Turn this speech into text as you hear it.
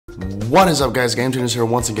What is up, guys? Game Changers here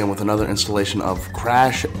once again with another installation of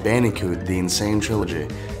Crash Bandicoot, the Sane Trilogy.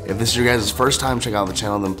 If this is your guys' first time checking out the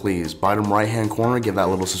channel, then please, bottom right hand corner, give that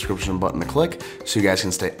little subscription button a click so you guys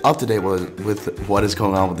can stay up to date with what is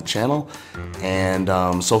going on with the channel. And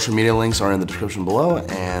social media links are in the description below.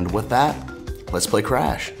 And with that, let's play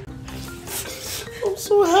Crash. I'm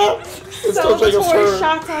so happy. It's so much more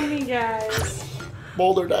shots on me, guys.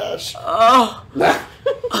 Boulder Dash. Oh.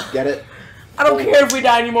 Get it? I don't care if we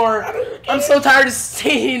die anymore. I'm so tired of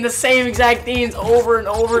seeing the same exact themes over and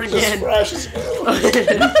over again. Crashes.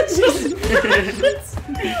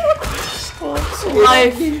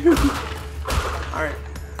 Life. Alright,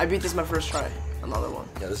 I beat this my first try. Another one.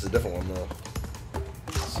 Yeah, this is a different one though.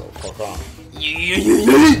 So fuck off.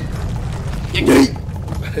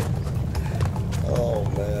 Oh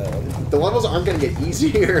man. The levels aren't gonna get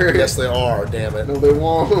easier. Yes they are, damn it. No, they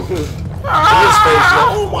won't.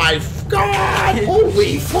 Oh my god!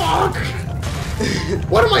 Holy fuck!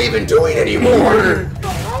 What am I even doing anymore?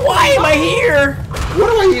 Why am I here?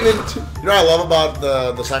 What am I even? You know what I love about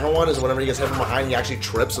the second one is whenever he gets hit from behind, he actually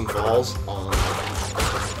trips and falls. Oh,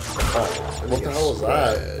 What the hell was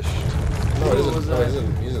that? No, it isn't. No,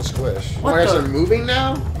 he's in squish. Oh my gosh, they're moving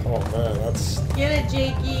now? Oh man, that's. Get it,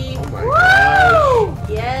 Jakey. Oh my gosh.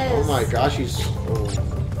 Yes. Oh my gosh, he's. Oh.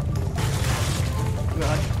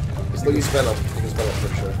 God. Look, he sped up. He can sped up for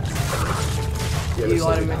sure. Yeah, You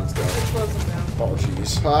let him in. Close them down. Oh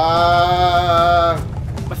jeez.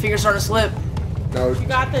 My finger's starting to slip. No. You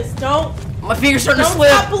got this. Don't. My finger's starting to Don't slip.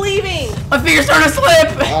 stop believing. My finger's starting to slip.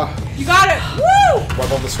 You got it. Woo!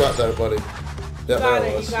 Wipe off the sweat there, buddy. You Yeah, got there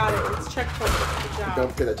it. was. You got it. It's checkpoint. Good job. Don't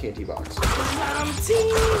forget that TNT box.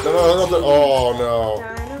 No. Oh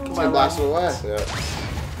no. I blasted away. Yeah.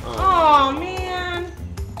 Oh man.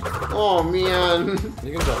 Oh man.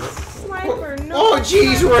 You can jump it. Sniper. No. Oh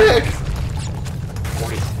jeez, Rick.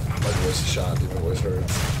 My voice is shot, dude. My voice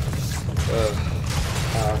hurts.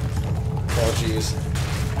 Oh jeez.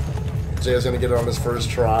 Jay's gonna get it on his first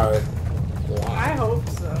try. I hope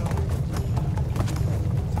so.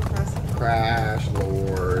 Crash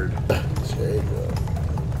Lord. Jacob.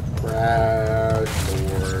 Crash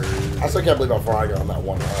Lord. I still can't believe how far I got on that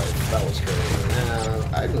one ride. That was crazy.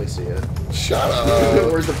 I didn't really see it. Shut up.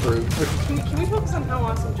 Where's the proof? Can we focus on how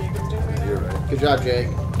awesome Jacob's doing right now? You're right. Good job, Jake.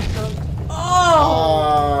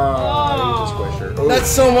 Oh! You just squished her. Ooh. That's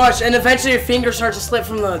so much, and eventually your finger starts to slip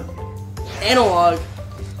from the analog.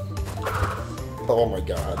 Oh my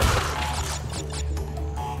god.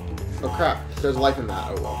 Oh crap, there's life in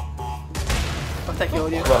that. Oh well. What the heck you?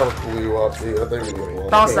 That blew up, dude. I think we did one.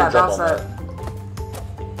 Bounce Okay, that, jump bounce on that.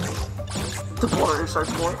 The border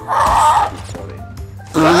starts going. Ah!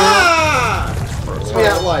 Give me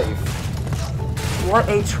that life. What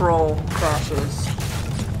a troll Crash is.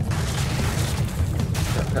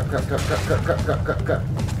 Cut.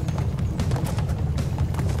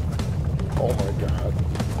 Oh my god.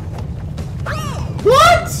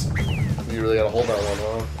 What? You really gotta hold that one,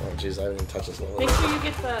 huh? Oh jeez, I didn't even touch this one. Make sure you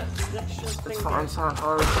get the extra thing. It's fine, it's not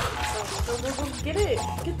hard. Go, get it.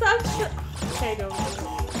 Get the extra. Okay, go.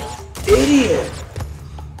 Idiot.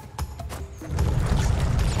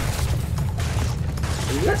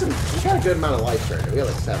 You got a good amount of life right now. We got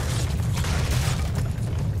like 7.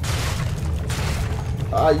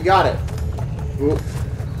 You got it.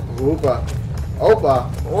 Wumpa. Opa.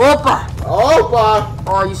 Wumpa! Opa.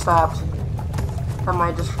 Oh, you stopped. That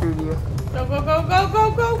might just screwed you. Go.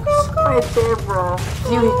 Right there, bro.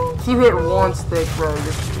 If you hit one stick, bro,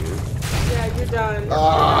 you're screwed. Yeah, you're done.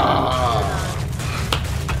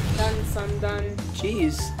 Done, son, done.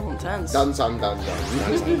 Jeez, intense. Done.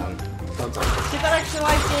 Get that extra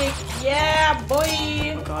life, Jake. Yeah, boy.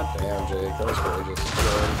 Oh, God. Damn, Jake, that was courageous.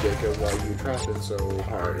 Jacob, why you trapping so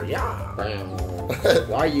hard? Yeah. Bam.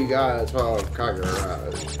 Why you got 12 car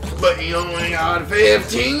garage? But you only got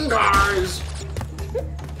 15 cars.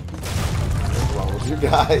 What's wrong with you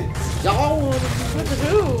guys? Y'all. With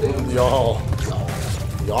who? Y'all.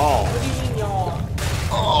 What do you mean, y'all?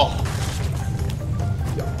 Oh.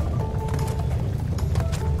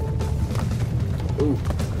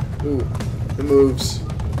 Ooh. The moves. I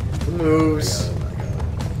got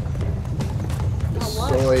it. The Oh, what?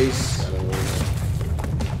 soys.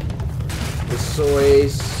 The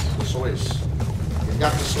soys. The soys. You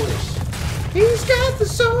got the soys. He's got the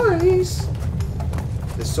soys.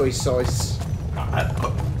 The soy sauce.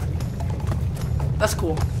 That's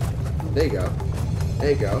cool. There you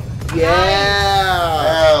go.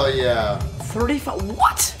 Yeah. Hell yeah. 35.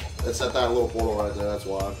 What? It's at that little portal right there, that's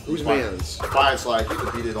why. Whose man's? Why it's like you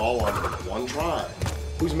could beat it all on one try.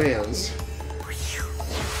 Whose man's?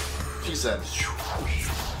 She said.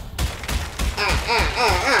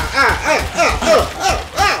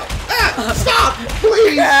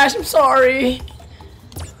 Crash. I'm sorry.